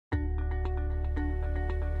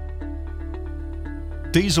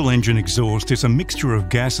Diesel engine exhaust is a mixture of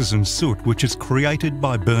gases and soot which is created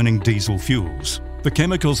by burning diesel fuels. The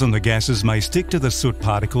chemicals and the gases may stick to the soot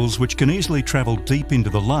particles which can easily travel deep into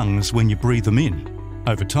the lungs when you breathe them in.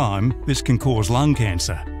 Over time, this can cause lung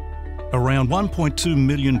cancer. Around 1.2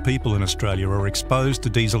 million people in Australia are exposed to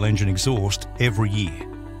diesel engine exhaust every year.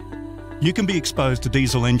 You can be exposed to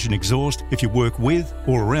diesel engine exhaust if you work with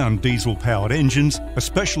or around diesel-powered engines,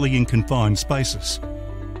 especially in confined spaces.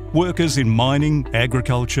 Workers in mining,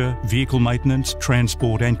 agriculture, vehicle maintenance,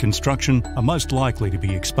 transport and construction are most likely to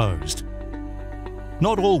be exposed.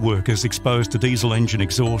 Not all workers exposed to diesel engine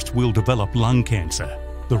exhaust will develop lung cancer.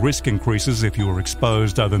 The risk increases if you are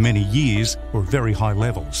exposed over many years or very high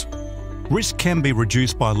levels. Risk can be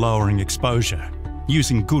reduced by lowering exposure,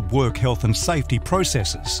 using good work health and safety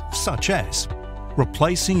processes, such as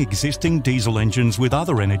replacing existing diesel engines with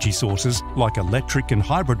other energy sources like electric and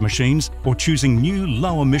hybrid machines, or choosing new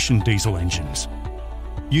low-emission diesel engines.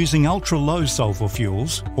 Using ultra-low sulphur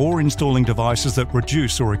fuels or installing devices that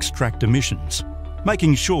reduce or extract emissions.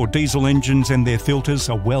 Making sure diesel engines and their filters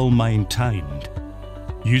are well maintained.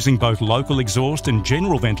 Using both local exhaust and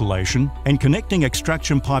general ventilation, and connecting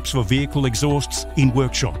extraction pipes for vehicle exhausts in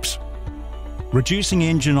workshops. Reducing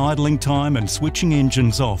engine idling time and switching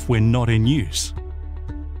engines off when not in use.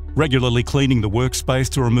 Regularly cleaning the workspace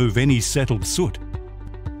to remove any settled soot.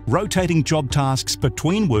 Rotating job tasks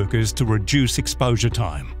between workers to reduce exposure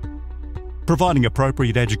time. Providing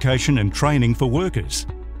appropriate education and training for workers.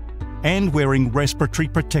 And wearing respiratory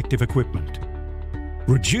protective equipment.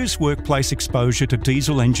 Reduce workplace exposure to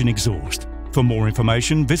diesel engine exhaust. For more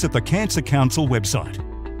information, visit the Cancer Council website.